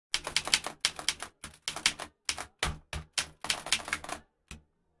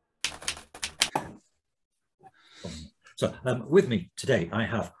So with me today, I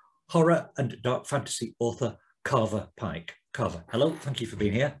have horror and dark fantasy author Carver Pike. Carver, hello, thank you for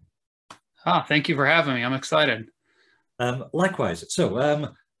being here. Thank you for having me. I'm excited. Likewise.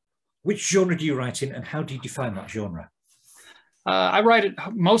 So which genre do you write in and how do you define that genre? I write it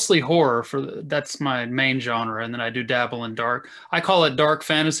mostly horror that's my main genre, and then I do dabble in dark. I call it dark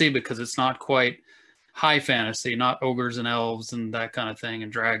fantasy because it's not quite high fantasy, not ogres and elves and that kind of thing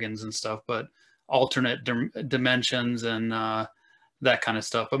and dragons and stuff, but alternate dimensions and that kind of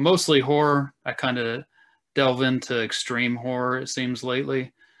stuff. But mostly horror. I kind of delve into extreme horror, it seems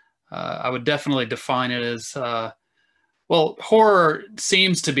lately. I would definitely define it as well, horror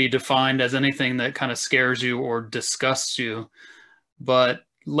seems to be defined as anything that kind of scares you or disgusts you. But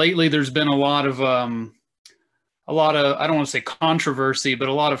lately, there's been a lot of I don't want to say controversy, but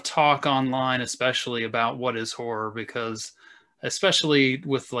a lot of talk online, especially about what is horror, because especially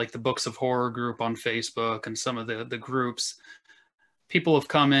with like the Books of Horror group on Facebook and some of the groups, people have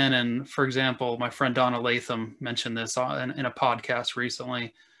come in and, for example, my friend Donna Latham mentioned this in a podcast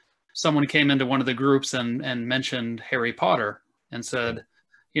recently. Someone came into one of the groups and mentioned Harry Potter and said,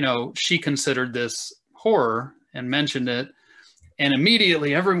 she considered this horror and mentioned it. And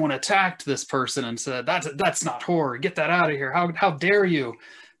immediately everyone attacked this person and said, that's not horror. Get that out of here. How dare you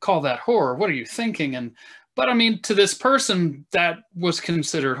call that horror? What are you thinking? But I mean, to this person, that was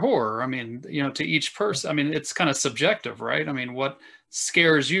considered horror. I mean, to each person, I mean, it's kind of subjective, right? I mean, what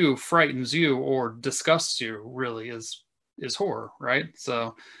scares you, frightens you, or disgusts you really is horror, right?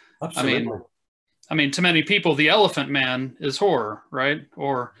 So, Absolutely. I mean, to many people, the Elephant Man is horror, right?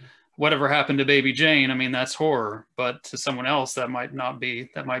 Or whatever happened to Baby Jane. I mean, that's horror. But to someone else, that might not be.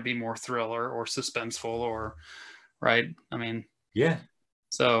 That might be more thriller or suspenseful, or right. I mean, yeah.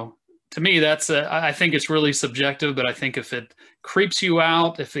 So to me, I think it's really subjective. But I think if it creeps you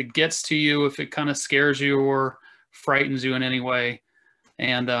out, if it gets to you, if it kind of scares you or frightens you in any way,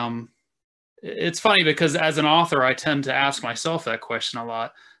 and it's funny because as an author, I tend to ask myself that question a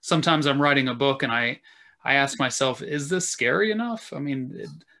lot. Sometimes I'm writing a book and I ask myself, is this scary enough? I mean,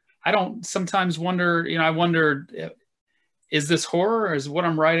 I don't sometimes wonder, I wonder, is this horror or is what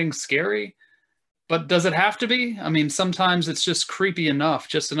I'm writing scary? But does it have to be? I mean, sometimes it's just creepy enough,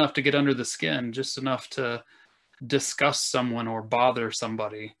 just enough to get under the skin, just enough to disgust someone or bother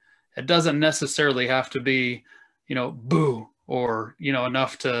somebody. It doesn't necessarily have to be, boo, or,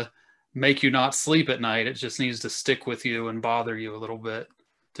 enough to make you not sleep at night. It just needs to stick with you and bother you a little bit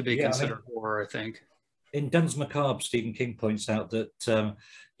to be considered horror, I think. In Dan's Macabre, Stephen King points out that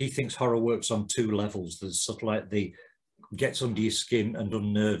he thinks horror works on two levels. There's sort of like the gets under your skin and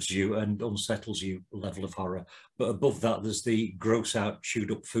unnerves you and unsettles you level of horror. But above that, there's the gross out,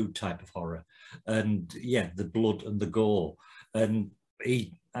 chewed up food type of horror. And yeah, the blood and the gore. And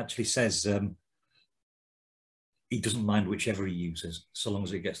he actually says he doesn't mind whichever he uses, so long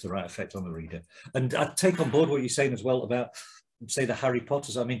as it gets the right effect on the reader. And I take on board what you're saying as well about, say, the Harry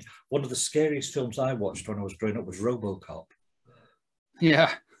Potters. I mean, one of the scariest films I watched when I was growing up was RoboCop.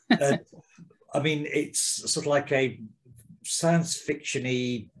 Yeah. I mean, it's sort of like a science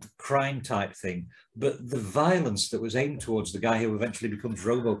fiction-y crime type thing, but the violence that was aimed towards the guy who eventually becomes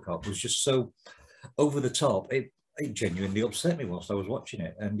RoboCop was just so over the top. It genuinely upset me whilst I was watching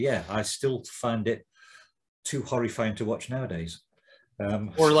it. And yeah, I still find it too horrifying to watch nowadays.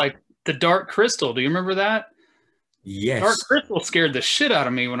 Or like the Dark Crystal. Do you remember that? Yes. Dark Crystal scared the shit out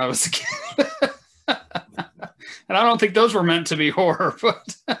of me when I was a kid. And I don't think those were meant to be horror,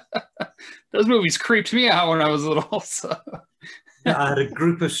 but those movies creeped me out when I was little. So. Yeah, I had a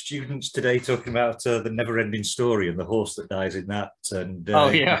group of students today talking about the never-ending story and the horse that dies in that. And oh,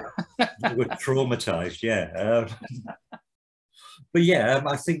 yeah. They were traumatized, yeah. But yeah,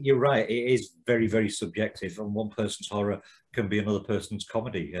 I think you're right. It is very, very subjective, and one person's horror can be another person's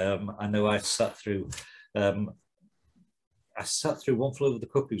comedy. I know I sat through One Flew Over the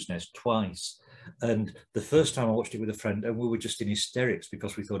Cuckoo's Nest twice, and the first time I watched it with a friend, and we were just in hysterics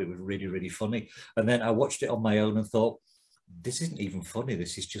because we thought it was really, really funny. And then I watched it on my own and thought, this isn't even funny.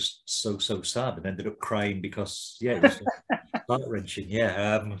 This is just so sad, and ended up crying because yeah, it was heart wrenching.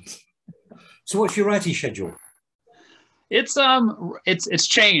 Yeah. So, what's your writing schedule? It's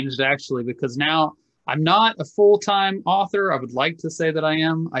changed actually, because now I'm not a full-time author. I would like to say that I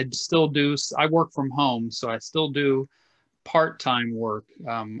am. I work from home, so I still do part-time work.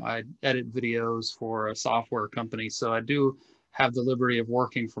 I edit videos for a software company, so I do have the liberty of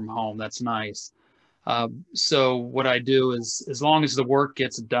working from home. That's nice. So what I do is, as long as the work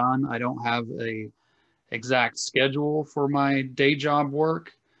gets done, I don't have a exact schedule for my day job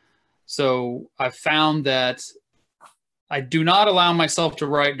work. So I've found that I do not allow myself to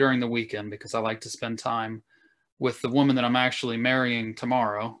write during the weekend because I like to spend time with the woman that I'm actually marrying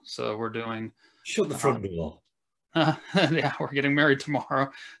tomorrow. So we're doing. Shut the front door. Yeah, we're getting married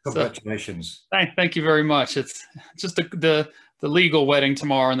tomorrow. Congratulations. So, thank you very much. It's just the legal wedding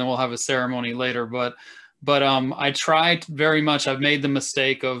tomorrow, and then we'll have a ceremony later. But I tried very much. I've made the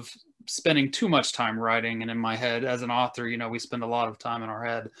mistake of spending too much time writing, and in my head as an author, you know, we spend a lot of time in our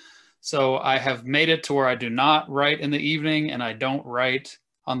head. So I have made it to where I do not write in the evening, and I don't write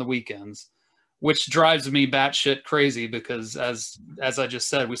on the weekends, which drives me batshit crazy because as I just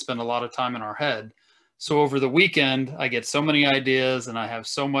said, we spend a lot of time in our head. So over the weekend, I get so many ideas and I have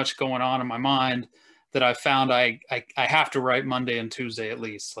so much going on in my mind that I found I have to write Monday and Tuesday at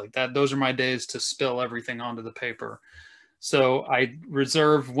least. Like that, those are my days to spill everything onto the paper. So I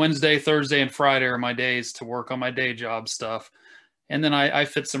reserve Wednesday, Thursday, and Friday are my days to work on my day job stuff. And then I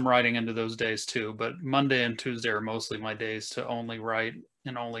fit some writing into those days too. But Monday and Tuesday are mostly my days to only write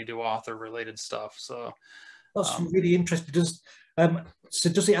and only do author related stuff. So that's really interesting. So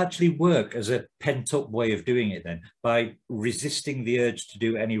does it actually work as a pent up way of doing it then? By resisting the urge to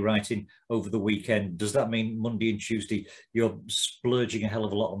do any writing over the weekend, does that mean Monday and Tuesday you're splurging a hell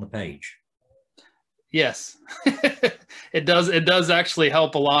of a lot on the page? Yes, it does. It does actually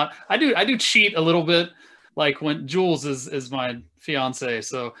help a lot. I do cheat a little bit. Like when Jules is my fiance.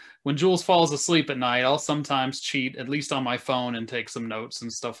 So when Jules falls asleep at night, I'll sometimes cheat, at least on my phone, and take some notes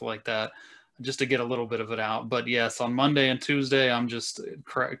and stuff like that, just to get a little bit of it out. But yes, on Monday and Tuesday, I'm just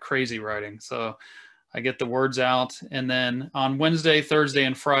crazy writing. So I get the words out. And then on Wednesday, Thursday,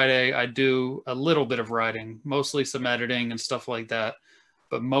 and Friday, I do a little bit of writing, mostly some editing and stuff like that.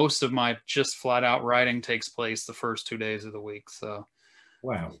 But most of my just flat out writing takes place the first 2 days of the week. So,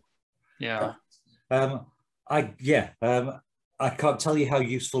 wow. Yeah. I can't tell you how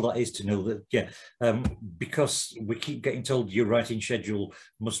useful that is to know that, because we keep getting told your writing schedule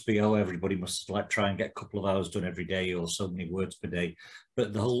must be, everybody must like try and get a couple of hours done every day or so many words per day.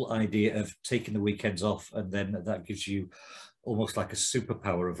 But the whole idea of taking the weekends off and then that gives you almost like a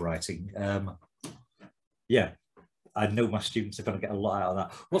superpower of writing. I know my students are going to get a lot out of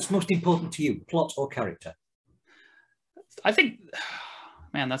that. What's most important to you, plot or character? I think,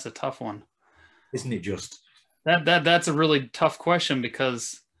 man, that's a tough one. Isn't it just? That's a really tough question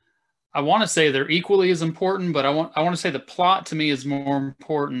because I want to say they're equally as important, but I want to say the plot to me is more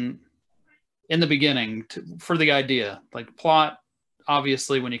important in the beginning for the idea. Like plot,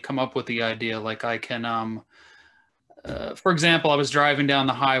 obviously, when you come up with the idea, like I can, for example, I was driving down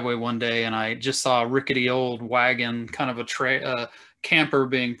the highway one day and I just saw a rickety old wagon, kind of a camper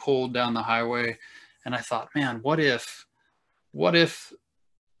being pulled down the highway, and I thought, man, what if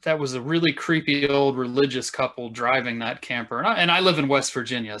that was a really creepy old religious couple driving that camper. And I live in West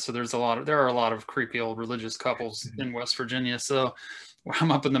Virginia, so there are a lot of creepy old religious couples in West Virginia. So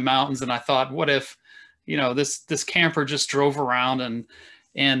I'm up in the mountains, and I thought, what if, this camper just drove around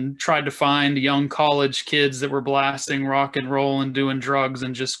and tried to find young college kids that were blasting rock and roll and doing drugs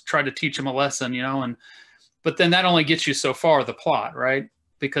and just tried to teach them a lesson, but then that only gets you so far, the plot, right?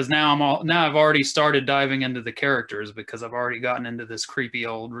 Because now I've already started diving into the characters because I've already gotten into this creepy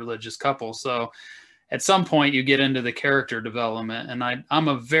old religious couple. So at some point you get into the character development, and I'm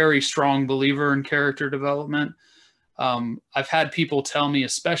a very strong believer in character development. I've had people tell me,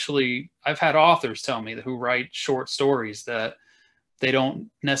 I've had authors tell me who write short stories that they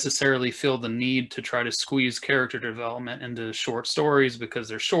don't necessarily feel the need to try to squeeze character development into short stories because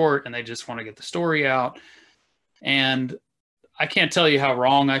they're short and they just want to get the story out. And I can't tell you how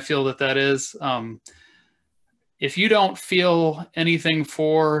wrong I feel that is. If you don't feel anything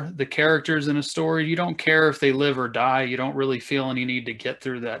for the characters in a story, you don't care if they live or die. You don't really feel any need to get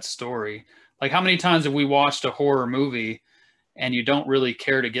through that story. Like how many times have we watched a horror movie and you don't really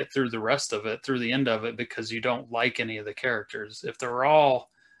care to get through the rest of it, through the end of it, because you don't like any of the characters? If they're all,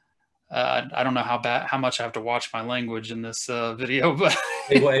 I don't know how much I have to watch my language in this video, but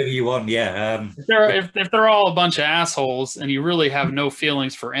whatever you want, yeah. If they're all a bunch of assholes and you really have no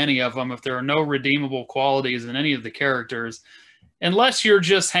feelings for any of them, if there are no redeemable qualities in any of the characters, unless you're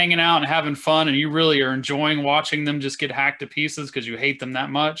just hanging out and having fun and you really are enjoying watching them just get hacked to pieces because you hate them that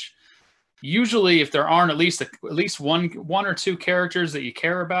much, usually if there aren't at least one or two characters that you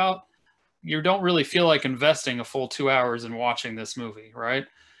care about, you don't really feel like investing a full 2 hours in watching this movie, right?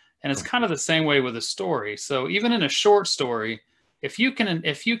 And it's kind of the same way with a story. So even in a short story, if you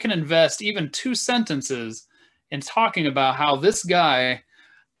can invest even 2 sentences in talking about how this guy,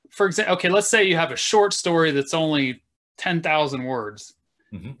 for example, okay, let's say you have a short story that's only 10,000 words.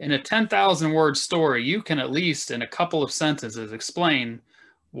 Mm-hmm. In a 10,000 word story, you can at least in a couple of sentences explain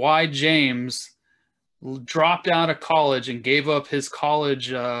why James dropped out of college and gave up his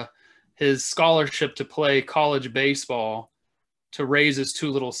college his scholarship to play college baseball to raise his two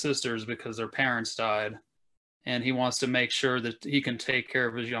little sisters because their parents died. And he wants to make sure that he can take care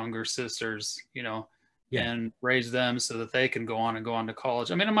of his younger sisters, you know, and raise them so that they can go on to college.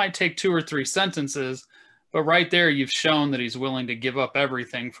 I mean, it might take 2 or 3 sentences, but right there, you've shown that he's willing to give up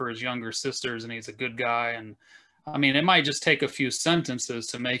everything for his younger sisters, and he's a good guy. And I mean, it might just take a few sentences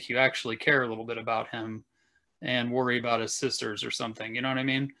to make you actually care a little bit about him and worry about his sisters or something. You know what I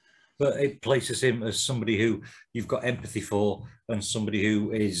mean? But it places him as somebody who you've got empathy for, and somebody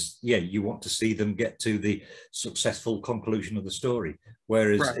who is, you want to see them get to the successful conclusion of the story.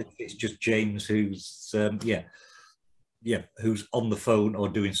 Whereas if it's just James who's, who's on the phone or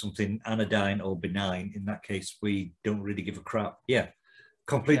doing something anodyne or benign, in that case, we don't really give a crap. Yeah,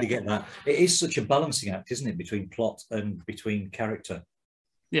 completely get that. It is such a balancing act, isn't it, between plot and between character?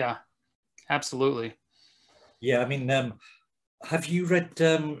 Yeah, absolutely. Yeah, I mean, have you read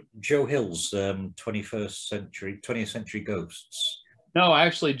Joe Hill's 20th Century Ghosts? No, I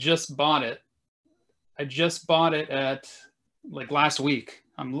actually just bought it. I just bought it at like last week.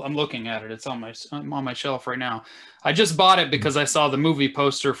 I'm looking at it. I'm on my shelf right now. I just bought it because I saw the movie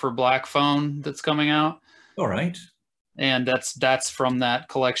poster for Black Phone that's coming out. All right. And that's from that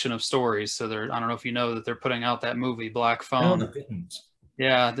collection of stories. So I don't know if you know that they're putting out that movie Black Phone. No, I didn't.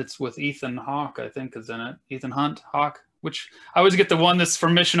 Yeah, that's with Ethan Hawke, I think, is in it. Ethan Hunt, Hawke, which I always get the one that's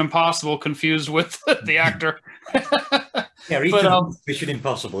from Mission Impossible confused with the actor. Mission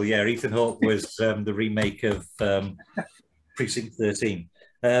Impossible. Yeah, Ethan Hawke was the remake of Precinct 13.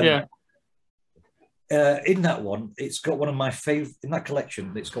 In that one, it's got one of my favorite, in that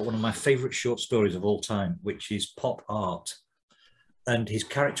collection, it's got one of my favorite short stories of all time, which is Pop Art. And his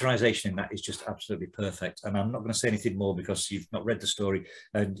characterization in that is just absolutely perfect. And I'm not going to say anything more because you've not read the story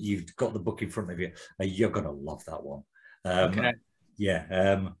and you've got the book in front of you. You're going to love that one. Okay.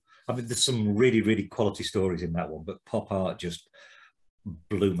 I mean, there's some really, really quality stories in that one, but Pop Art just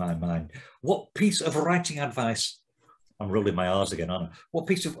blew my mind. What piece of writing advice, I'm rolling my R's again, aren't I? What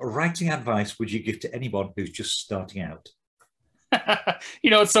piece of writing advice would you give to anyone who's just starting out?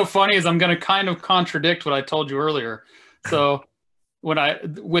 You know, what's so funny is I'm going to kind of contradict what I told you earlier. So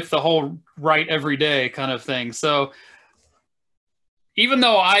with the whole write every day kind of thing. So even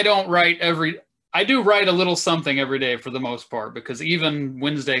though I don't write I do write a little something every day for the most part, because even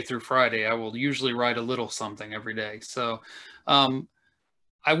Wednesday through Friday, I will usually write a little something every day. So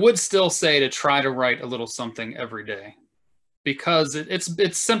I would still say to try to write a little something every day, because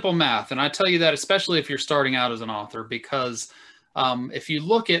it's simple math. And I tell you that, especially if you're starting out as an author, because if you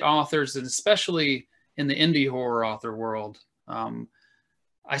look at authors, and especially in the indie horror author world,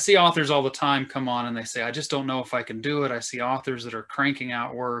 I see authors all the time come on and they say, I just don't know if I can do it. I see authors that are cranking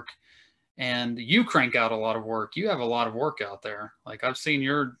out work, and you crank out a lot of work. You have a lot of work out there. Like I've seen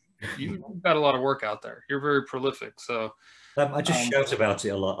you've got a lot of work out there. You're very prolific. So I just shout about it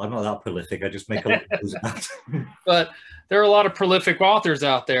a lot. I'm not that prolific. I just make a lot of news about it. But there are a lot of prolific authors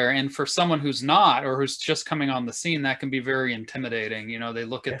out there. And for someone who's not, or who's just coming on the scene, that can be very intimidating. You know, they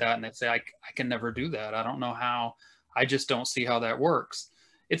look at that and they say, I can never do that. I don't know how. I just don't see how that works.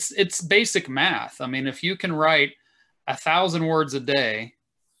 It's basic math. I mean, if you can write 1,000 words a day,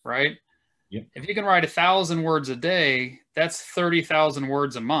 right? Yep. If you can write 1,000 words a day, that's 30,000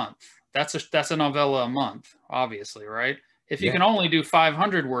 words a month. That's a novella a month, obviously, right? If you can only do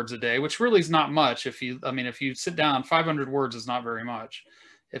 500 words a day, which really is not much. If you sit down, 500 words is not very much.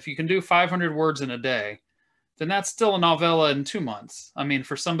 If you can do 500 words in a day, then that's still a novella in 2 months. I mean,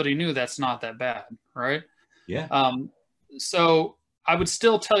 for somebody new, that's not that bad, right? Yeah. So I would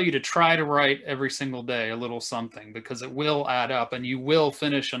still tell you to try to write every single day a little something, because it will add up, and you will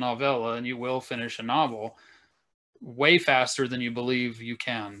finish a novella and you will finish a novel way faster than you believe you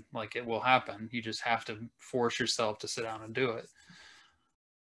can. Like, it will happen. You just have to force yourself to sit down and do it.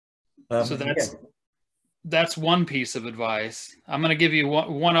 So that's one piece of advice. I'm going to give you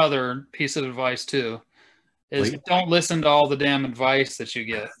one other piece of advice too, is Please. Don't listen to all the damn advice that you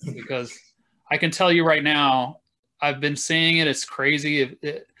get, because I can tell you right now, I've been seeing it. It's crazy.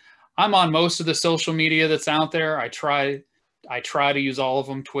 I'm on most of the social media that's out there. I try to use all of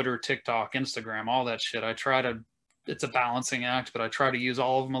them: Twitter, TikTok, Instagram, all that shit. It's a balancing act, but I try to use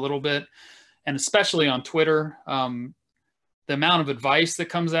all of them a little bit. And especially on Twitter, the amount of advice that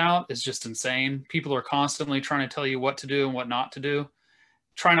comes out is just insane. People are constantly trying to tell you what to do and what not to do.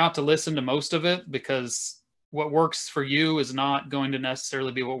 Try not to listen to most of it, because what works for you is not going to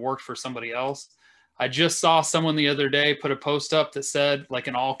necessarily be what worked for somebody else. I just saw someone the other day put a post up that said, like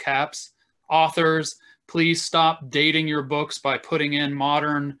in all caps, authors, please stop dating your books by putting in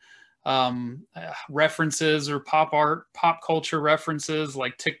modern references or pop culture references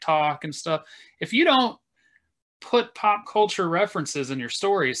like TikTok and stuff. If you don't put pop culture references in your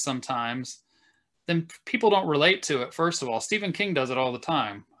stories sometimes, then people don't relate to it. First of all, Stephen King does it all the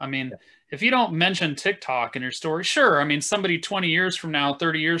time. I mean, Yeah. if you don't mention TikTok in your story, sure. I mean, somebody 20 years from now,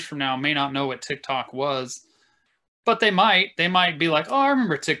 30 years from now may not know what TikTok was, but they might be like, oh, I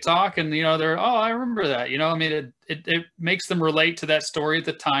remember TikTok. And, you know, they're, oh, I remember that. You know, I mean, it makes them relate to that story at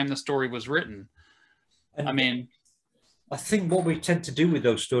the time the story was written. And I mean, I think what we tend to do with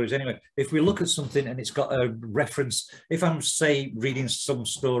those stories anyway, if we look at something and it's got a reference, if I'm, say, reading some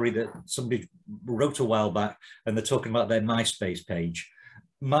story that somebody wrote a while back and they're talking about their MySpace page,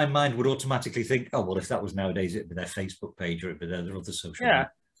 my mind would automatically think, oh, well, if that was nowadays, it'd be their Facebook page or it'd be their other social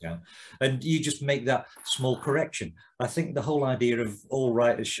media. Yeah. And you just make that small correction. I think the whole idea of all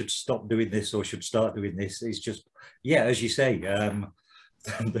writers should stop doing this or should start doing this is just, yeah, as you say,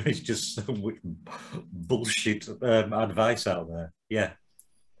 there is just so much bullshit advice out there. Yeah.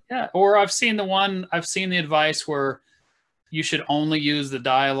 Yeah. Or I've seen the advice where you should only use the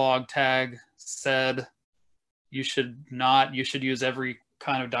dialogue tag said. You should use every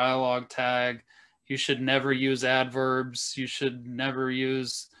kind of dialogue tag. You should never use adverbs. You should never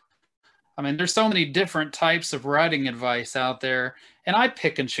use, I mean, there's so many different types of writing advice out there, and I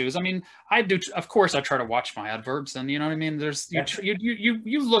pick and choose. I mean, I do, of course, I try to watch my adverbs, and you know what I mean? There's, you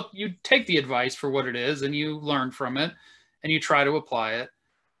take the advice for what it is, and you learn from it, and you try to apply it.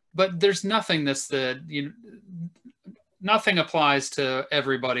 But there's nothing nothing applies to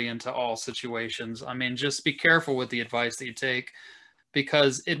everybody into all situations. I mean, just be careful with the advice that you take,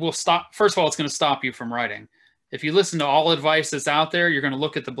 because it will stop. First of all, it's going to stop you from writing. If you listen to all advice that's out there, you're going to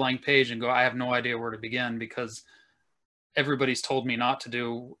look at the blank page and go, I have no idea where to begin, because everybody's told me not to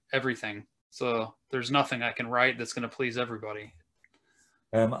do everything. So there's nothing I can write that's going to please everybody.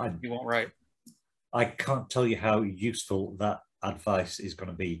 You won't write. I can't tell you how useful that advice is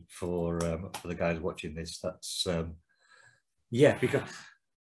going to be for the guys watching this. That's yeah, because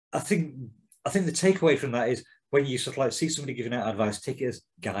I think the takeaway from that is, when you sort of like see somebody giving out advice, take it as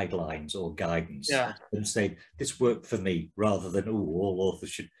guidelines or guidance, and say, this worked for me, rather than, oh, all authors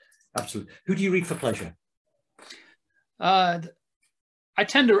should. Absolutely. Who do you read for pleasure? I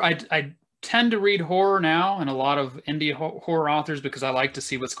tend to read horror now, and a lot of indie horror authors, because I like to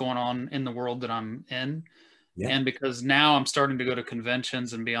see what's going on in the world that I'm in. Yeah. And because now I'm starting to go to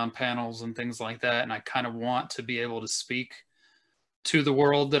conventions and be on panels and things like that, and I kind of want to be able to speak to the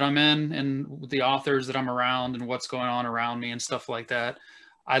world that I'm in and the authors that I'm around and what's going on around me and stuff like that.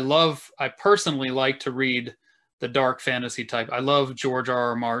 I personally like to read the dark fantasy type. I love George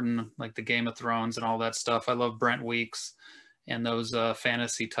R.R. Martin, like the Game of Thrones and all that stuff. I love Brent Weeks and those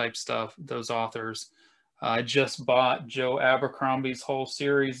fantasy type stuff, those authors. I just bought Joe Abercrombie's whole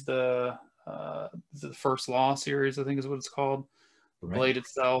series, the First Law series, I think is what it's called. Right. Blade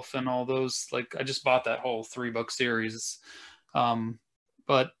itself and all those. Like, I just bought that whole 3-book series.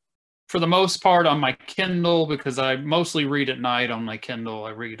 But for the most part on my Kindle, because I mostly read at night on my Kindle,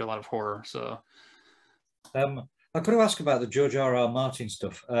 I read a lot of horror. So I've got to ask about the George R.R. Martin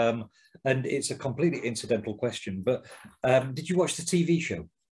stuff, and it's a completely incidental question, but did you watch the TV show?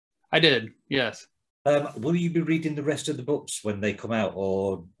 I did, yes. Will you be reading the rest of the books when they come out,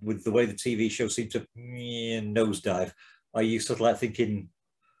 or with the way the TV show seemed to nosedive, are you sort of like thinking,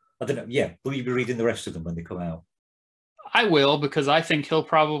 I don't know, yeah, will you be reading the rest of them when they come out? I will, because I think he'll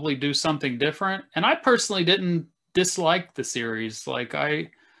probably do something different. And I personally didn't dislike the series. Like, I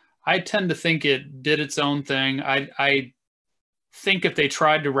tend to think it did its own thing. I think if they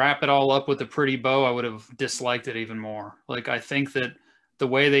tried to wrap it all up with a pretty bow, I would have disliked it even more. Like, I think that the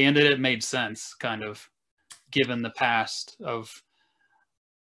way they ended it made sense, kind of, given the past of,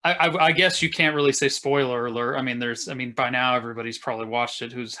 I guess you can't really say spoiler alert. I mean, by now everybody's probably watched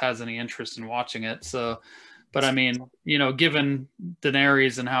it who has any interest in watching it. So, but I mean, you know, given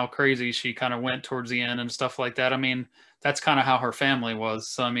Daenerys and how crazy she kind of went towards the end and stuff like that, I mean, that's kind of how her family was.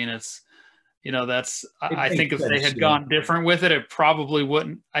 So, I mean, it's, you know, I think if they had gone different with it, it probably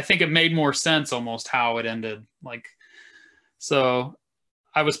wouldn't. I think it made more sense almost how it ended. Like, so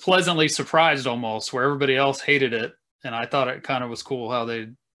I was pleasantly surprised almost, where everybody else hated it. And I thought it kind of was cool how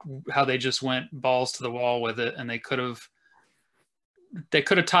they just went balls to the wall with it, and they could have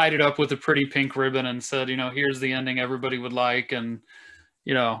tied it up with a pretty pink ribbon and said, you know, here's the ending everybody would like. And,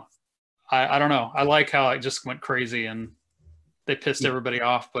 you know, I don't know. I like how it just went crazy and they pissed everybody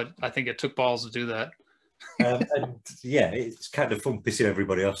off, but I think it took balls to do that. And yeah, it's kind of fun pissing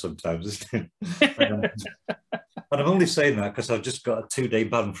everybody off sometimes, isn't it? And I'm only saying that because I've just got a 2-day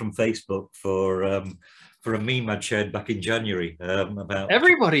ban from Facebook for for a meme I'd shared back in January about.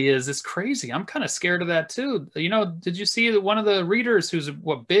 Everybody is. It's crazy. I'm kind of scared of that too. You know, did you see that one of the readers who's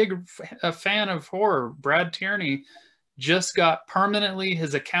a big fan of horror, Brad Tierney, just got permanently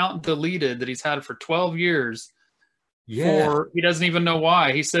his account deleted that he's had for 12 years. Yeah. He doesn't even know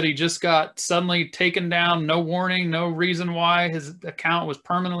why. He said he just got suddenly taken down, no warning, no reason why. His account was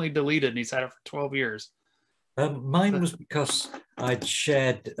permanently deleted and he's had it for 12 years. Mine was because I'd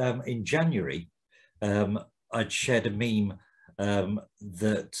shared in January, I'd shared a meme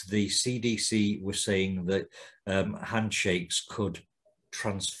that the CDC was saying that handshakes could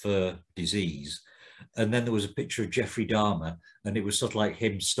transfer disease. And then there was a picture of Jeffrey Dahmer, and it was sort of like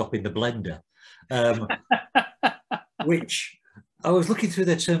him stopping the blender, which I was looking through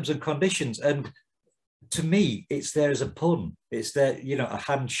their terms and conditions. And to me, it's there as a pun. It's there, you know, a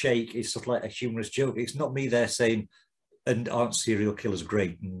handshake is sort of like a humorous joke. It's not me there saying, and aren't serial killers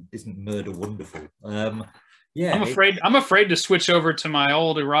great and isn't murder wonderful? Yeah, I'm afraid to switch over to my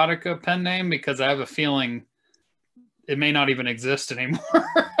old erotica pen name because I have a feeling it may not even exist anymore.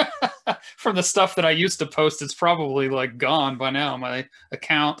 From the stuff that I used to post, it's probably like gone by now. My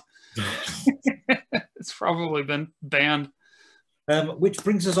account, it's probably been banned. Which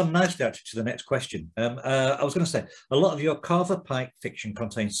brings us on nicely actually to the next question. I was going to say, a lot of your Carver Pike fiction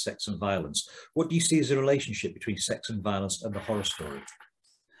contains sex and violence. What do you see as a relationship between sex and violence and the horror story?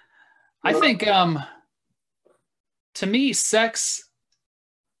 I think, to me, sex,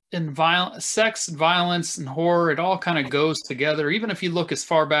 violence, and horror, it all kind of goes together. Even if you look as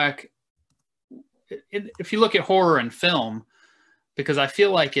far back, if you look at horror and film, because I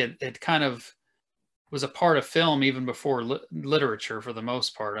feel like it kind of was a part of film even before literature for the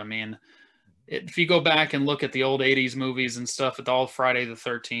most part. I mean, if you go back and look at the old 80s movies and stuff, with all Friday the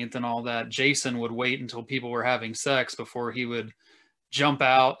 13th and all that, Jason would wait until people were having sex before he would jump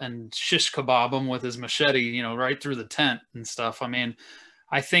out and shish kebab them with his machete, you know, right through the tent and stuff. I mean,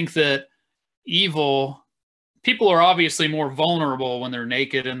 I think that people are obviously more vulnerable when they're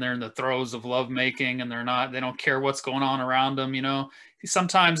naked and they're in the throes of lovemaking and they don't care what's going on around them, you know.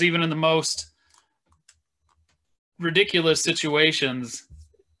 Sometimes even in the most ridiculous situations,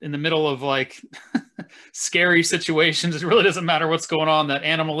 in the middle of like scary situations, it really doesn't matter what's going on. That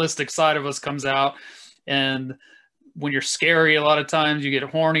animalistic side of us comes out. And when you're scary, a lot of times you get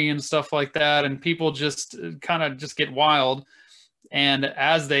horny and stuff like that. And people just kind of just get wild. And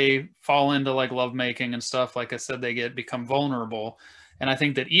as they fall into like lovemaking and stuff, like I said, they become vulnerable. And I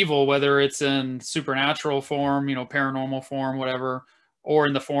think that evil, whether it's in supernatural form, you know, paranormal form, whatever, or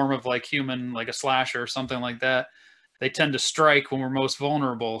in the form of like human, like a slasher or something like that, they tend to strike when we're most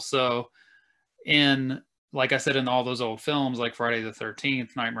vulnerable. So like I said, in all those old films, like Friday the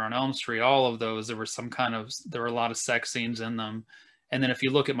 13th, Nightmare on Elm Street, all of those, there were a lot of sex scenes in them. And then if you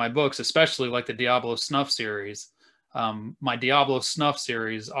look at my books, especially like the Diablo Snuff series, my Diablo Snuff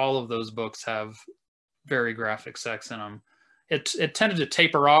series, all of those books have very graphic sex in them. It tended to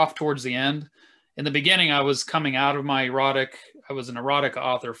taper off towards the end. In the beginning, I was coming out of I was an erotic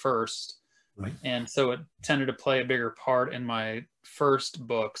author first. Right. And so it tended to play a bigger part in my first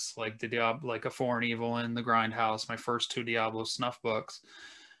books, like like A Foreign Evil and The Grindhouse, my first two Diablo Snuff books.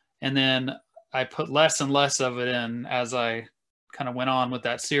 And then I put less and less of it in as I kind of went on with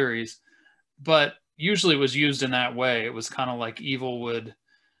that series. But usually it was used in that way. It was kind of like the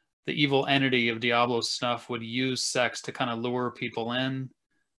evil entity of Diablo Snuff would use sex to kind of lure people in,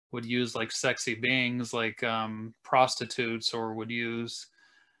 would use like sexy beings like prostitutes, or would use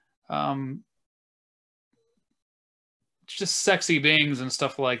just sexy beings and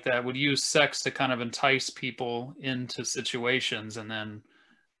stuff like that, would use sex to kind of entice people into situations and then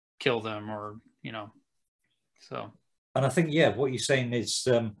kill them, or, you know, so. And I think, yeah, what you're saying is,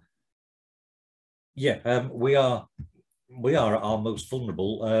 we are at our most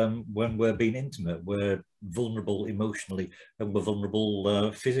vulnerable when we're being intimate. We're vulnerable emotionally and we're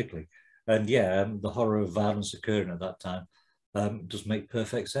vulnerable physically. And the horror of violence occurring at that time does make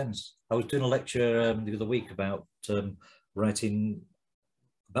perfect sense. I was doing a lecture the other week about writing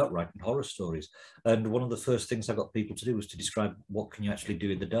horror stories, and one of the first things I got people to do was to describe what can you actually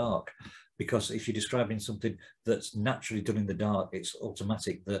do in the dark, because if you're describing something that's naturally done in the dark, it's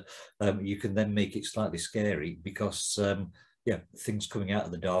automatic that you can then make it slightly scary, because things coming out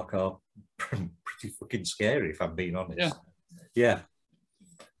of the dark are pretty fucking scary, if I'm being honest.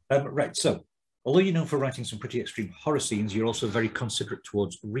 Right, so although you're known for writing some pretty extreme horror scenes, you're also very considerate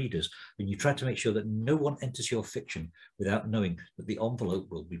towards readers, and you try to make sure that no one enters your fiction without knowing that the envelope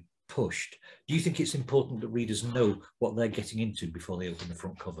will be pushed. Do you think it's important that readers know what they're getting into before they open the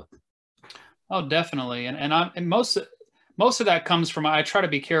front cover? Oh, definitely. And most of that comes from, I try to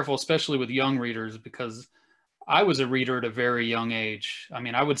be careful, especially with young readers, because I was a reader at a very young age. I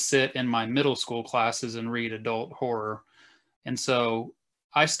mean, I would sit in my middle school classes and read adult horror. And so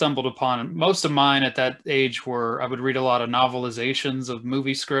I stumbled upon most of mine at that age were I would read a lot of novelizations of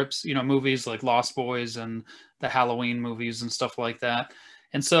movie scripts, you know, movies like Lost Boys and the Halloween movies and stuff like that.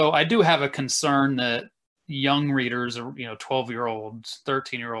 And so I do have a concern that young readers, or, you know, 12-year-olds,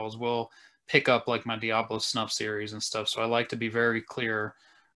 13-year-olds will pick up like my Diablo Snuff series and stuff. So I like to be very clear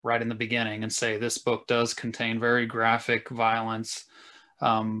right in the beginning and say this book does contain very graphic violence.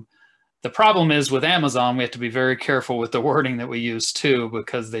 The problem is with Amazon, we have to be very careful with the wording that we use too,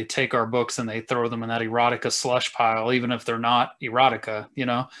 because they take our books and they throw them in that erotica slush pile, even if they're not erotica, you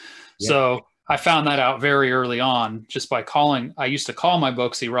know? Yeah. So I found that out very early on just by I used to call my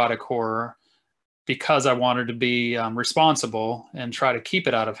books erotic horror because I wanted to be responsible and try to keep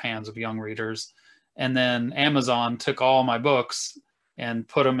it out of hands of young readers. And then Amazon took all my books and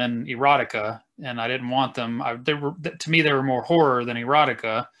put them in erotica, and I didn't want them. To me, they were more horror than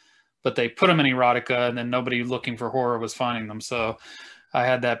erotica, but they put them in erotica, and then nobody looking for horror was finding them. So I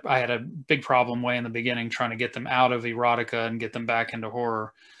had a big problem way in the beginning trying to get them out of erotica and get them back into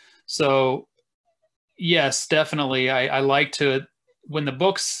horror. So yes, definitely. I like to, when the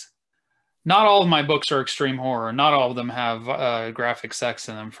books, not all of my books are extreme horror. Not all of them have graphic sex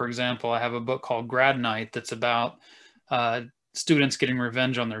in them. For example, I have a book called Grad Night that's about students getting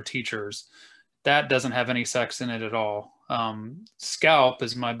revenge on their teachers. That doesn't have any sex in it at all. Scalp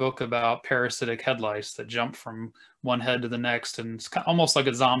is my book about parasitic head lice that jump from one head to the next, and it's almost like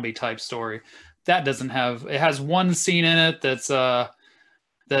a zombie type story. That doesn't have, it has one scene in it that's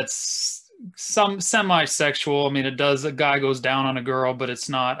some semi-sexual. I mean, it does, a guy goes down on a girl, but it's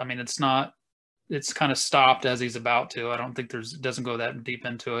not, I mean, it's kind of stopped as he's about to. I don't think it doesn't go that deep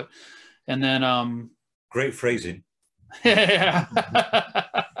into it. And then great phrasing. Yeah.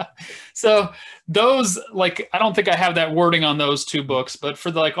 So those, like, I don't think I have that wording on those two books, but for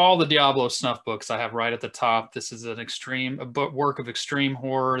like all the Diablo Snuff books, I have right at the top, this is a work of extreme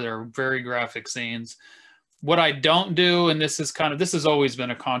horror. There are very graphic scenes. What I don't do, and this has always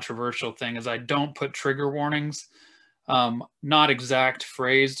been a controversial thing, is I don't put trigger warnings, not exact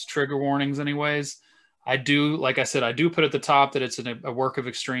phrased trigger warnings anyways. I do, like I said, I do put at the top that it's a work of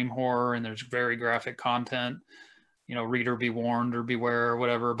extreme horror and there's very graphic content. You know, reader be warned or beware or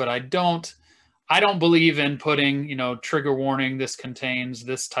whatever, but I don't believe in putting, you know, trigger warning, this contains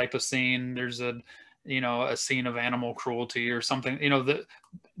this type of scene. There's a scene of animal cruelty or something, you know, the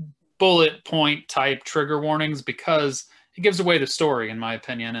bullet point type trigger warnings, because it gives away the story, in my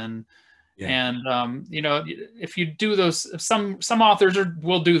opinion. And, you know, if you do those, some authors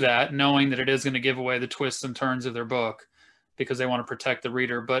will do that knowing that it is going to give away the twists and turns of their book because they want to protect the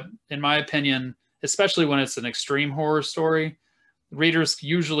reader. But in my opinion, especially when it's an extreme horror story, readers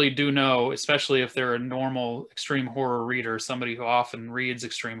usually do know, especially if they're a normal extreme horror reader, somebody who often reads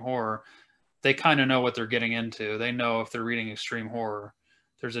extreme horror, they kind of know what they're getting into. They know if they're reading extreme horror,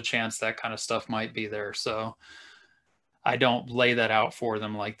 there's a chance that kind of stuff might be there. So I don't lay that out for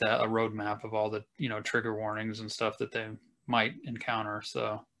them like that, a roadmap of all the, you know, trigger warnings and stuff that they might encounter.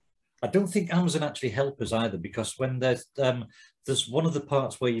 So I don't think Amazon actually help us either, because when there's one of the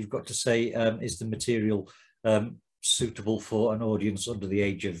parts where you've got to say, is the material suitable for an audience under the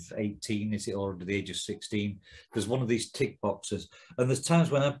age of 18, is it, or under the age of 16? There's one of these tick boxes. And there's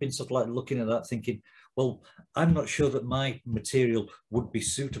times when I've been sort of like looking at that thinking, well, I'm not sure that my material would be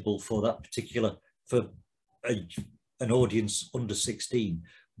suitable for that particular, for an audience under 16.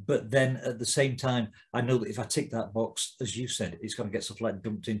 But then at the same time, I know that if I tick that box, as you said, it's going to get stuff like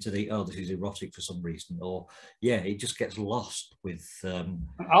dumped into the, oh, this is erotic for some reason, or yeah, it just gets lost with.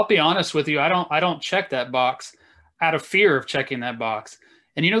 I'll be honest with you, I don't check that box out of fear of checking that box.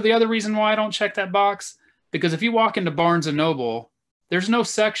 And you know the other reason why I don't check that box? Because if you walk into Barnes and Noble, there's no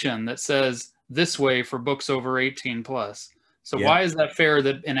section that says this way for books over 18 plus. So why is that fair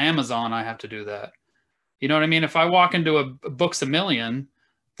that in Amazon I have to do that? You know what I mean? If I walk into a Books A Million,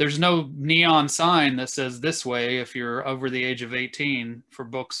 there's no neon sign that says this way if you're over the age of 18 for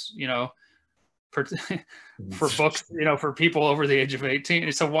books, you know, for books, you know, for people over the age of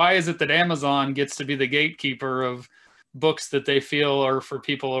 18. So why is it that Amazon gets to be the gatekeeper of books that they feel are for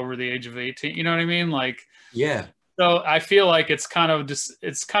people over the age of 18? You know what I mean? Like, yeah. So I feel like it's kind of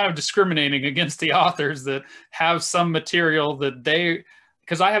discriminating against the authors that have some material that they,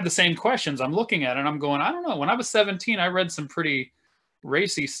 because I have the same questions. I'm looking at it and I'm going, I don't know. When I was 17, I read some pretty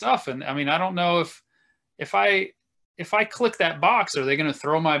racy stuff. And I mean, I don't know if I click that box, are they going to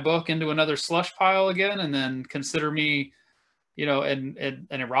throw my book into another slush pile again and then consider me you know, an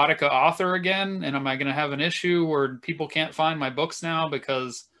erotica author again? And am I going to have an issue where people can't find my books now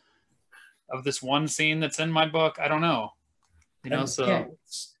because of this one scene that's in my book? I don't know. You know, And so yeah,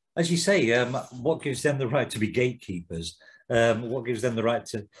 as you say, what gives them the right to be gatekeepers? What gives them the right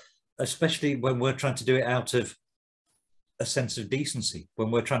to, especially when we're trying to do it out of a sense of decency, when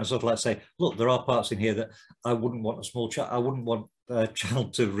we're trying to sort of like say, look, there are parts in here that I wouldn't want a small child, I wouldn't want a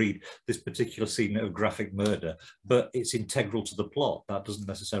child to read this particular scene of graphic murder, but it's integral to the plot. That doesn't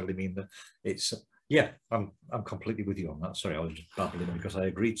necessarily mean that it's, yeah, I'm completely with you on that. Sorry, I was just babbling because I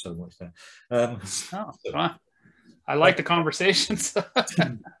agreed so much there. well, I like the conversations.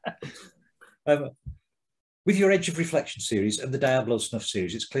 With your Edge of Reflection series and the Diablo Snuff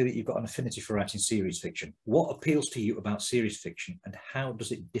series, it's clear that you've got an affinity for writing series fiction. What appeals to you about series fiction, and how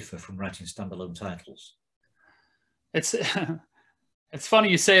does it differ from writing standalone titles? It's it's funny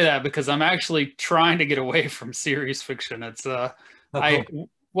you say that, because I'm actually trying to get away from series fiction. It's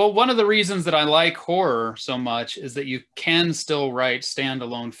well, one of the reasons that I like horror so much is that you can still write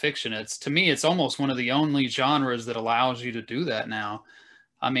standalone fiction. It's, to me, it's almost one of the only genres that allows you to do that now.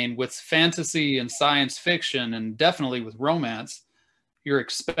 I mean, with fantasy and science fiction, and definitely with romance, you're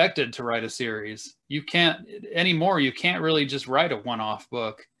expected to write a series. You can't anymore. You can't really just write a one-off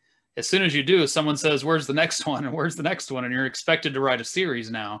book. As soon as you do, someone says, where's the next one? And where's the next one? And you're expected to write a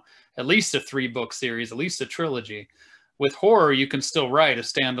series now, at least a 3-book series, at least a trilogy. With horror, you can still write a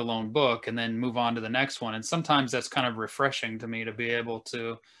standalone book and then move on to the next one. And sometimes that's kind of refreshing to me, to be able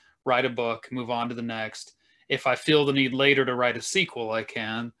to write a book, move on to the next. If I feel the need later to write a sequel, I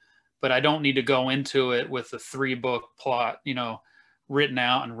can, but I don't need to go into it with a 3-book plot, you know, written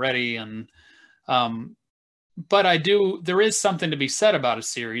out and ready. And, but there is something to be said about a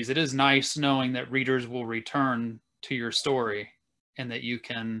series. It is nice knowing that readers will return to your story, and that you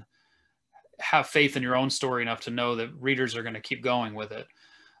can have faith in your own story enough to know that readers are going to keep going with it.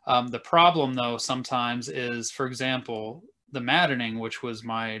 The problem, though, sometimes is, for example, The Maddening, which was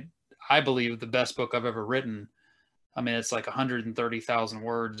I believe, the best book I've ever written. I mean, it's like 130,000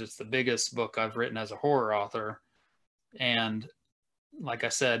 words. It's the biggest book I've written as a horror author. And like I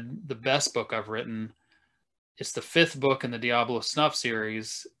said, the best book I've written. It's the 5th book in the Diablo Snuff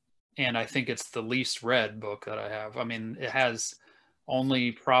series. And I think it's the least read book that I have. I mean, it has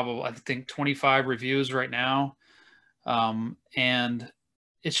only probably, I think, 25 reviews right now. And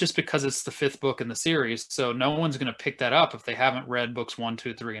it's just because it's the 5th book in the series. So no one's going to pick that up if they haven't read books 1,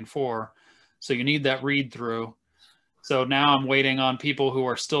 2, 3, and 4. So you need that read through. So now I'm waiting on people who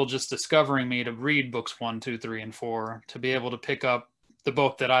are still just discovering me to read books 1, 2, 3, and 4 to be able to pick up the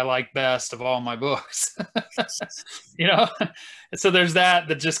book that I like best of all my books. You know? So there's that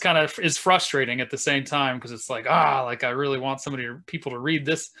just kind of is frustrating at the same time, because it's like, like I really want people to read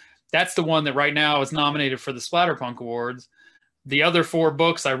this. That's the one that right now is nominated for the Splatterpunk Awards. The other 4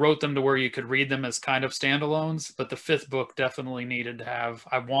 books, I wrote them to where you could read them as kind of standalones, but the 5th book definitely needed to have,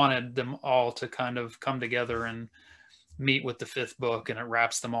 I wanted them all to kind of come together and meet with the 5th book, and it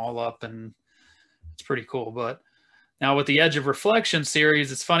wraps them all up, and it's pretty cool. But now with the Edge of Reflection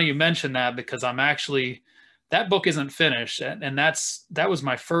series, it's funny you mentioned that, because that book isn't finished, and that was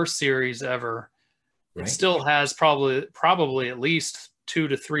my first series ever. Right. It still has probably at least 2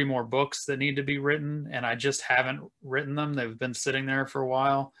 to 3 more books that need to be written, and I just haven't written them. They've been sitting there for a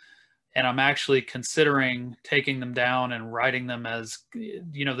while, and I'm actually considering taking them down and writing them as,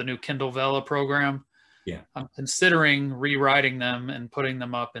 you know, the new Kindle Vella program. Yeah, I'm considering rewriting them and putting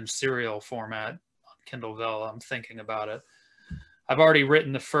them up in serial format on Kindle Vella. I'm thinking about it. I've already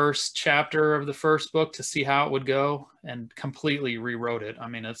written the first chapter of the first book to see how it would go, and completely rewrote it. I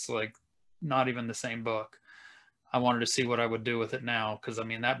mean, it's like not even the same book. I wanted to see what I would do with it now, because I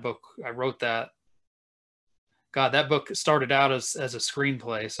mean, that book, I wrote that. God, that book started out as a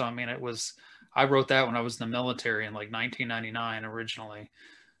screenplay. So I mean, I wrote that when I was in the military in like 1999 originally.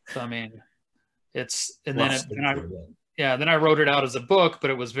 So I mean, then I wrote it out as a book, but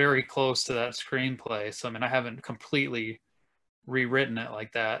it was very close to that screenplay. So I mean, I haven't completely rewritten it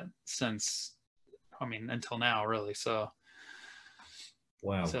like that since, I mean, until now, really. So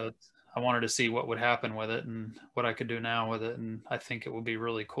wow. So I wanted to see what would happen with it and what I could do now with it. And I think it would be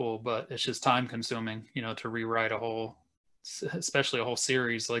really cool, but it's just time consuming, you know, to rewrite especially a whole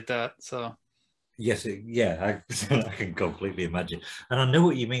series like that. So yes, I can completely imagine. And I know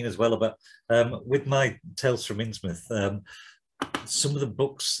what you mean as well about, with my Tales from Innsmouth, some of the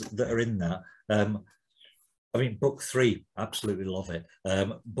books that are in that, I mean, book 3, absolutely love it.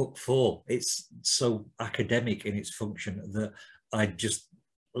 Book 4, it's so academic in its function that I just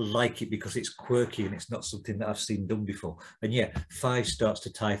like it because it's quirky and it's not something that I've seen done before. And yeah, 5 starts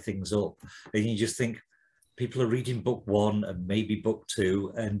to tie things up, and you just think people are reading book one and maybe book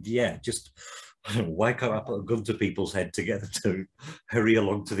two, and yeah, just why can't I put a gun to people's head to get them to hurry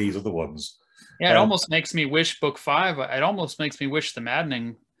along to these other ones? Yeah, it almost makes me wish book 5. It almost makes me wish The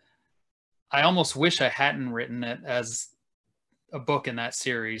Maddening. I almost wish I hadn't written it as a book in that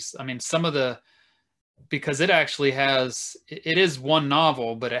series. I mean, because it actually has, it is one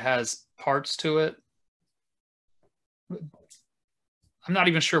novel, but it has parts to it. I'm not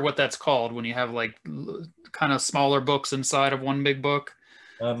even sure what that's called when you have like kind of smaller books inside of one big book.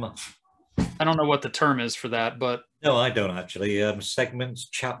 I don't know what the term is for that, but no, I don't actually. Segments,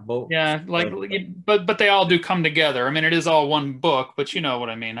 chapbook. Yeah, but they all do come together. I mean, it is all one book, but you know what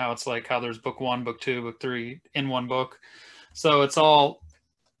I mean. How it's like how there's book 1, book 2, book 3 in one book. So it's all.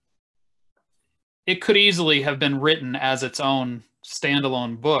 It could easily have been written as its own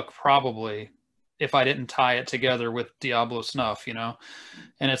standalone book, probably, if I didn't tie it together with Diablo Snuff, you know.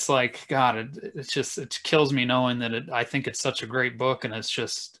 And it's like, God, it kills me knowing that I think it's such a great book, and it's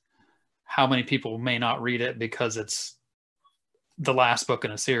just how many people may not read it because it's the last book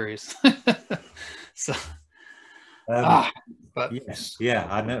in a series. So, but yes, yeah,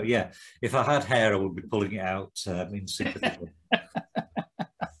 I know. Yeah, if I had hair, I would be pulling it out in sympathy.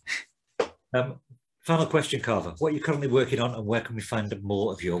 Final question, Carver. What are you currently working on, and where can we find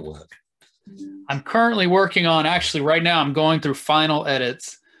more of your work? I'm currently working on, actually, right now, I'm going through final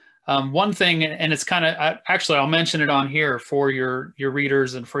edits. One thing, and it's kind of, actually, I'll mention it on here for your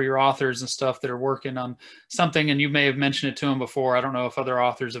readers and for your authors and stuff that are working on something, and you may have mentioned it to them before. I don't know if other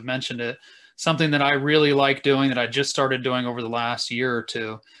authors have mentioned it. Something that I really like doing that I just started doing over the last year or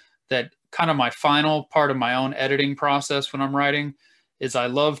two, that kind of my final part of my own editing process when I'm writing is I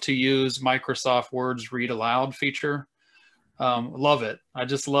love to use Microsoft Word's read aloud feature. Love it. I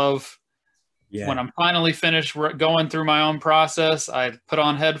just love... Yeah. When I'm finally finished going through my own process, I put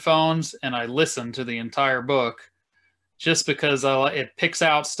on headphones and I listen to the entire book, just because it picks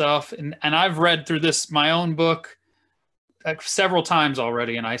out stuff. And I've read through my own book several times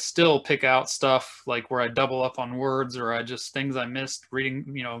already, and I still pick out stuff like where I double up on words, or things I missed reading,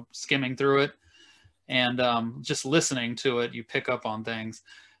 you know, skimming through it. And just listening to it, you pick up on things.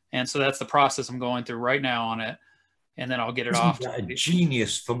 And so that's the process I'm going through right now on it. And then I'll get it off. Isn't that a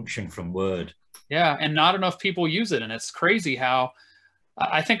genius function from Word? Yeah, and not enough people use it. And it's crazy how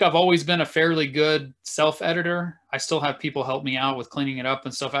I think I've always been a fairly good self-editor. I still have people help me out with cleaning it up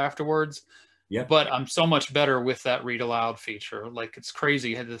and stuff afterwards. Yeah. But I'm so much better with that read aloud feature. Like, it's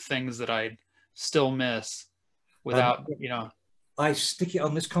crazy the things that I still miss without, you know. I stick it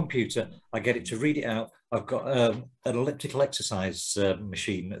on this computer. I get it to read it out. I've got an elliptical exercise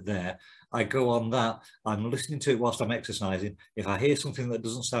machine there. I go on that. I'm listening to it whilst I'm exercising. If I hear something that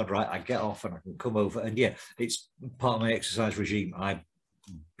doesn't sound right, I get off and I can come over. And yeah, it's part of my exercise regime. I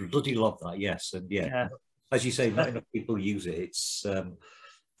bloody love that. Yes, and yeah. As you say, not enough people use it. It's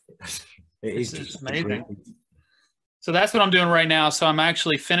just amazing. So that's what I'm doing right now. So I'm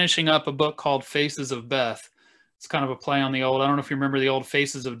actually finishing up a book called Faces of Beth. It's kind of a play on the old, I don't know if you remember the old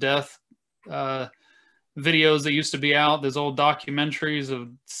Faces of Death videos that used to be out, those old documentaries of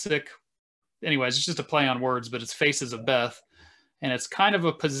sick. Anyways, it's just a play on words, but it's Faces of Beth. And it's kind of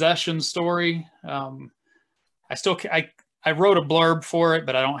a possession story. I wrote a blurb for it,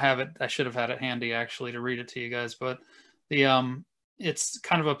 but I don't have it. I should have had it handy actually to read it to you guys. But it's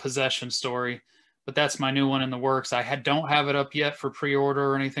kind of a possession story. But that's my new one in the works. Don't have it up yet for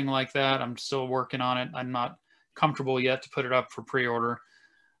pre-order or anything like that. I'm still working on it. I'm not comfortable yet to put it up for pre-order.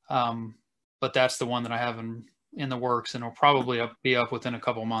 But that's the one that I have in the works, and it'll probably be up within a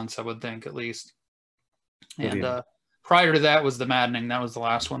couple months, I would think, at least. Brilliant. And prior to that was The Maddening. That was the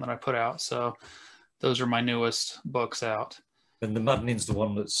last one that I put out. So those are my newest books out. And The Maddening's the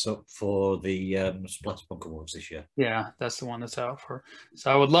one that's up for the Splatterpunk Awards this year. Yeah, that's the one that's out for.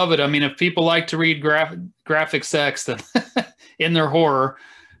 So I would love it. I mean, if people like to read graphic sex then in their horror,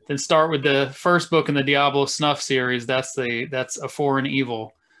 then start with the first book in the Diablo Snuff series. That's A Foreign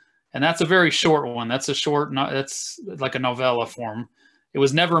Evil. And that's a very short one. That's that's like a novella form. It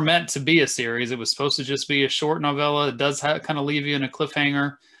was never meant to be a series. It was supposed to just be a short novella. It does kind of leave you in a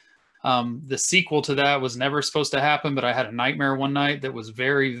cliffhanger. The sequel to that was never supposed to happen, but I had a nightmare one night that was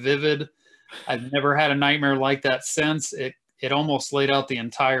very vivid. I've never had a nightmare like that since. It almost laid out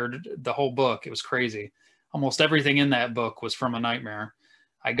the whole book. It was crazy. Almost everything in that book was from a nightmare.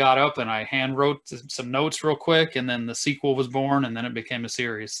 I got up and I hand wrote some notes real quick, and then the sequel was born, and then it became a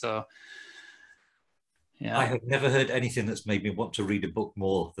series. So, yeah. I have never heard anything that's made me want to read a book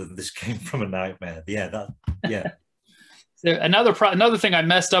more than this came from a nightmare. Yeah, So another thing I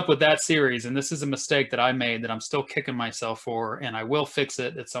messed up with that series, and this is a mistake that I made that I'm still kicking myself for, and I will fix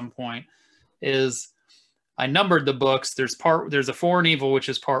it at some point, is I numbered the books. There's a Four and Evil, which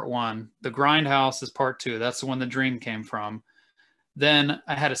is part 1. The Grindhouse is part 2. That's the one the dream came from. Then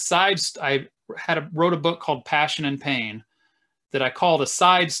I had wrote a book called Passion and Pain that I called a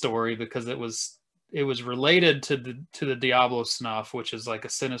side story because it was related to the Diablo Snuff, which is like a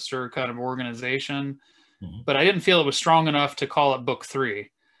sinister kind of organization. Mm-hmm. But I didn't feel it was strong enough to call it book 3.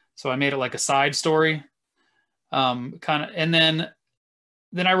 So I made it like a side story. And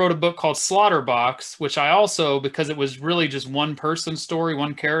then I wrote a book called Slaughterbox, which I also, because it was really just one person story,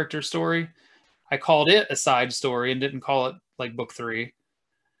 one character story, I called it a side story and didn't call it like book 3.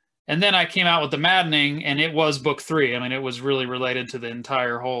 And then I came out with The Maddening, and it was book 3. I mean, it was really related to the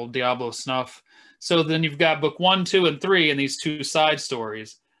entire whole Diablo Snuff. So then you've got book 1, 2, and 3 and these 2 side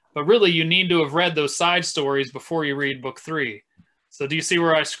stories. But really, you need to have read those side stories before you read book 3. So do you see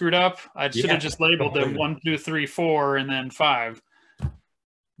where I screwed up? I should have just labeled them 1, 2, 3, 4, and then 5.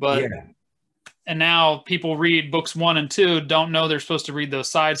 But and now people read books 1 and 2, don't know they're supposed to read those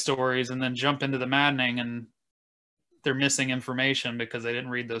side stories, and then jump into The Maddening, and they're missing information because they didn't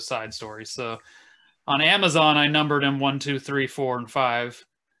read those side stories. So on Amazon, I numbered them 1, 2, 3, 4, and 5.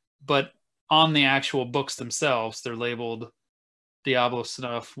 But on the actual books themselves, they're labeled Diablo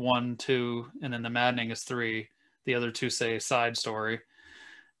Snuff 1, 2, and then The Maddening is 3. The other 2 say side story.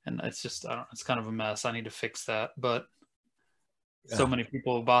 And it's just, it's kind of a mess. I need to fix that. But so many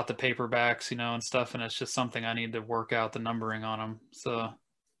people bought the paperbacks, and stuff, and it's just something I need to work out the numbering on them. So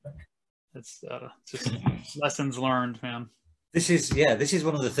it's just lessons learned, man. This is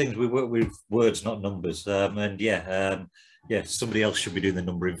one of the things we work with, words, not numbers. Somebody else should be doing the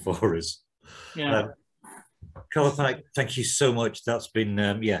numbering for us. Carver Pike, thank you so much. That's been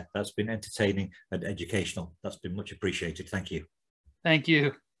entertaining and educational. That's been much appreciated. Thank you. Thank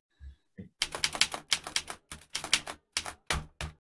you.